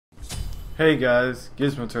Hey guys,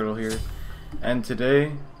 GizmoTurtle here, and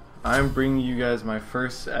today I'm bringing you guys my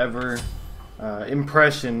first ever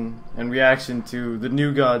impression and reaction to the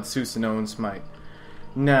new god Susanoo in Smite.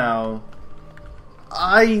 Now,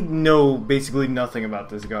 I know basically nothing about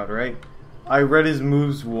this god, right? I read his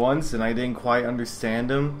moves once and I didn't quite understand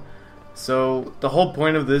him, so the whole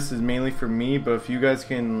point of this is mainly for me, but if you guys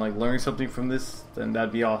can like learn something from this, then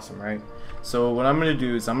that'd be awesome, right? So what I'm going to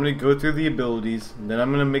do is I'm going to go through the abilities, then I'm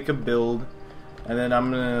going to make a build, and then I'm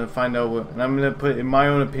going to find out what, and I'm going to put in my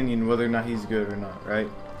own opinion whether or not he's good or not, right?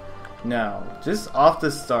 Now, just off the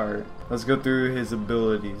start, let's go through his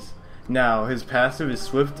abilities. Now, his passive is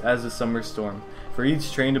Swift as a Summer Storm. For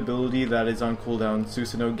each trained ability that is on cooldown,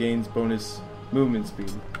 Susanoo gains bonus movement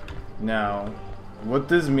speed. Now, what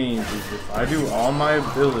this means is if I do all my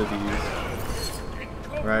abilities,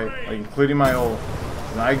 right, like including my ult,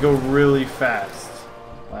 and I go really fast.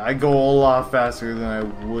 I go a lot faster than I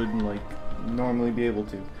would like normally be able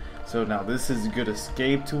to. So now this is a good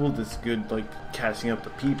escape tool. This is good like catching up to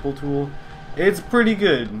people tool. It's pretty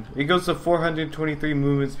good. It goes to 423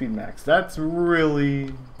 movement speed max. That's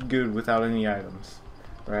really good without any items,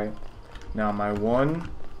 right? Now my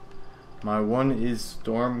one is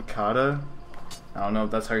Storm Kata. I don't know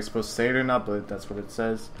if that's how you're supposed to say it or not, but that's what it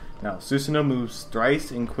says. Now Susanoo moves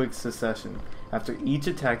thrice in quick succession. After each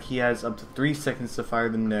attack, he has up to 3 seconds to fire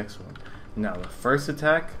the next one. Now, the first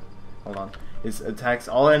attack, attacks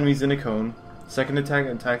all enemies in a cone. Second attack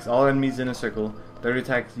attacks all enemies in a circle. Third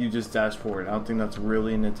attack, you just dash forward. I don't think that's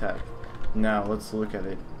really an attack. Now, let's look at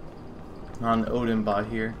it on Odin bot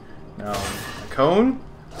here. Now, my cone,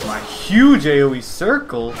 my huge AoE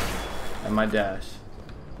circle, and my dash.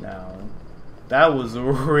 Now, that was a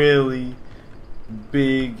really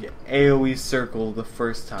big AoE circle the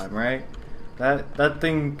first time, right? That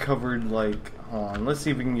thing covered like, hold on, let's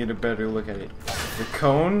see if we can get a better look at it. The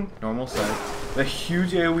cone, normal size, the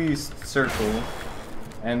huge AoE circle,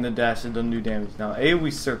 and the dash that doesn't do damage. Now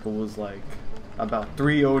AoE circle was like about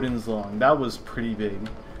 3 Odins long. That was pretty big.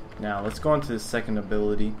 Now let's go on to the second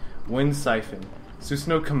ability, Wind Siphon.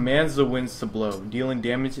 Susanoo commands the winds to blow, dealing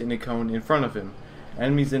damage in a cone in front of him.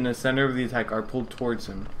 Enemies in the center of the attack are pulled towards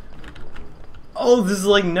him. Oh, this is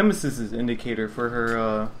like Nemesis's indicator for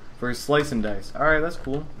her slice and dice. Alright, that's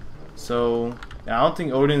cool. So, I don't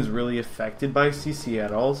think Odin's really affected by CC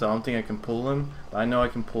at all, so I don't think I can pull him, but I know I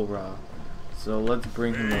can pull Ra. So let's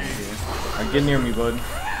bring him over here. Alright, get near me, bud.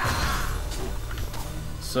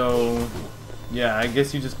 So, yeah, I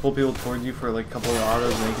guess you just pull people towards you for like a couple of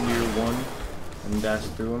autos and you can do your one and dash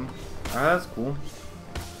through them. Alright, that's cool.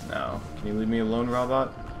 Now, can you leave me alone,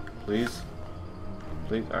 Robot? Please?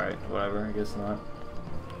 Please? Alright, whatever, I guess not.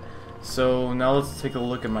 So now let's take a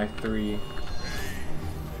look at my 3.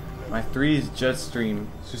 My 3 is Jetstream.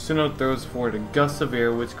 Susanoo throws forward a gust of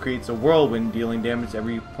air which creates a whirlwind, dealing damage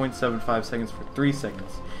every 0.75 seconds for 3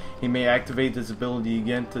 seconds. He may activate this ability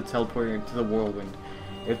again to teleport into the whirlwind.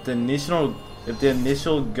 If the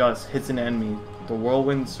initial gust hits an enemy, the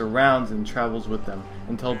whirlwind surrounds and travels with them,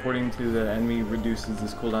 and teleporting to the enemy reduces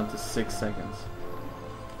this cooldown to 6 seconds.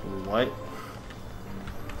 What?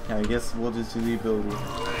 Yeah, I guess we'll just do the ability.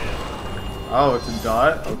 Oh, it's a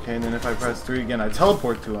dot? Okay, and then if I press 3 again, I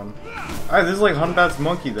teleport to him. Alright, this is like Hunbat's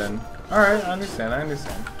monkey then. Alright, I understand. Alright,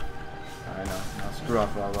 now screw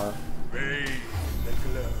off, Robot.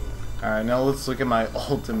 Alright, now let's look at my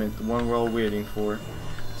ultimate, the one we're all waiting for.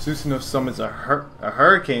 Susanoo summons a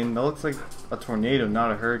hurricane. That looks like a tornado,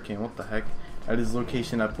 not a hurricane. What the heck? At his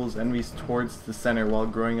location, that pulls enemies towards the center while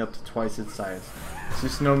growing up to twice its size.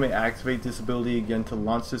 Susanoo may activate this ability again to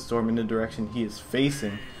launch the storm in the direction he is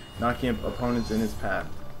facing, knocking up opponents in his path.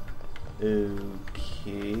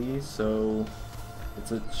 Okay, so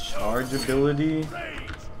it's a charge ability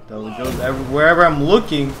that goes wherever I'm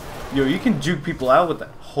looking. Yo, you can juke people out with that.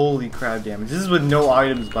 Holy crap damage. This is with no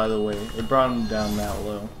items, by the way. It brought him down that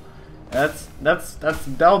low.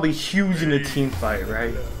 That'll be huge in a team fight,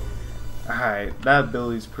 right? Alright, that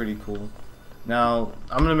ability's pretty cool. Now,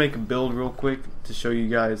 I'm going to make a build real quick to show you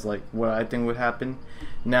guys like what I think would happen.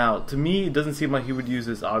 Now, to me, it doesn't seem like he would use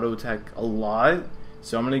this auto attack a lot,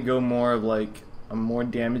 so I'm going to go more of like a more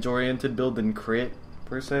damage oriented build than crit,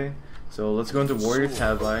 per se. So let's go into Warrior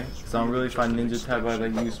Tabi, because I don't really find Ninja Tabi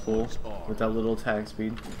that useful with that little attack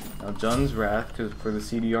speed. Now, Jun's Wrath, cause for the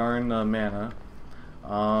CDR and mana.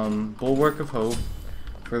 Bulwark of Hope,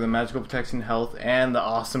 for the magical protection health and the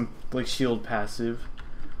awesome like shield passive.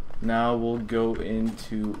 Now we'll go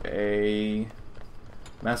into a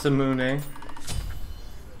Masamune,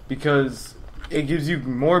 because it gives you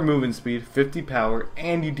more movement speed, 50 power,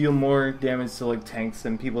 and you deal more damage to like tanks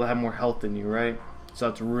and people that have more health than you, right? So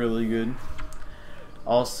that's really good.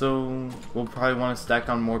 Also, we'll probably want to stack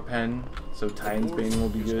on more pen, so Titan's Bane will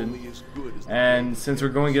be good. And since we're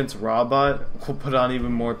going against Robot, we'll put on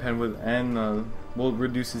even more pen with, and we'll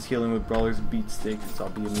reduce his healing with Brawler's Beat Stick, so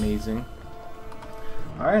that'll be amazing.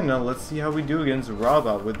 Alright, now let's see how we do against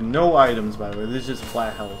Robot with no items, by the way. This is just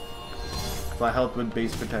flat health. Flat health with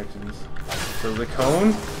base protections. So the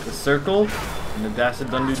cone, the circle, and the dash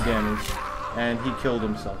that doesn't do damage. And he killed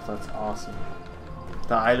himself. That's awesome.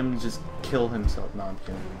 The items just kill himself. No, I'm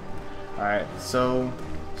kidding. Alright, so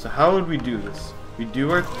how would we do this? We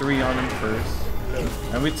do our 3 on him first.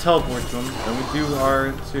 And we teleport to him. Then we do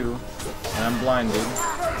our 2. And I'm blinded.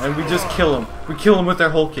 And we just kill him. We kill him with our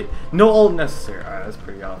whole kit. No ult necessary. Alright, that's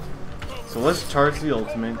pretty awesome. So let's charge the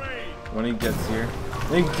ultimate when he gets here.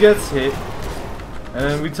 And he gets hit. And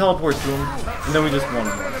then we teleport to him. And then we just one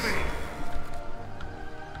him.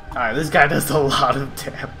 Alright, this guy does a lot of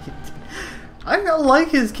damage. I like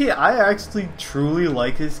his kit. I actually truly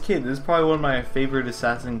like his kit. This is probably one of my favorite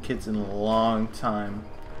assassin kits in a long time.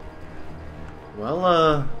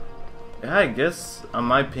 Well, yeah, I guess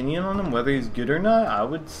my opinion on him, whether he's good or not, I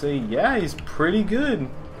would say, yeah, he's pretty good.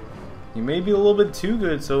 He may be a little bit too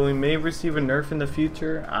good, so he may receive a nerf in the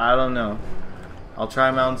future. I don't know. I'll try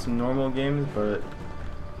him out in some normal games, but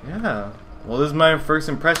yeah. Well, this is my first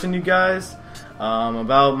impression, you guys.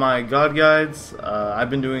 About my God Guides, I've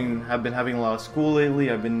been having a lot of school lately.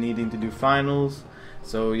 I've been needing to do finals,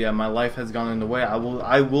 so yeah, my life has gone in the way.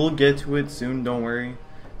 I will get to it soon. Don't worry.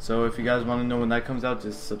 So if you guys want to know when that comes out,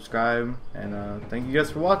 just subscribe. And thank you guys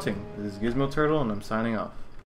for watching. This is GizmoTurtle, and I'm signing off.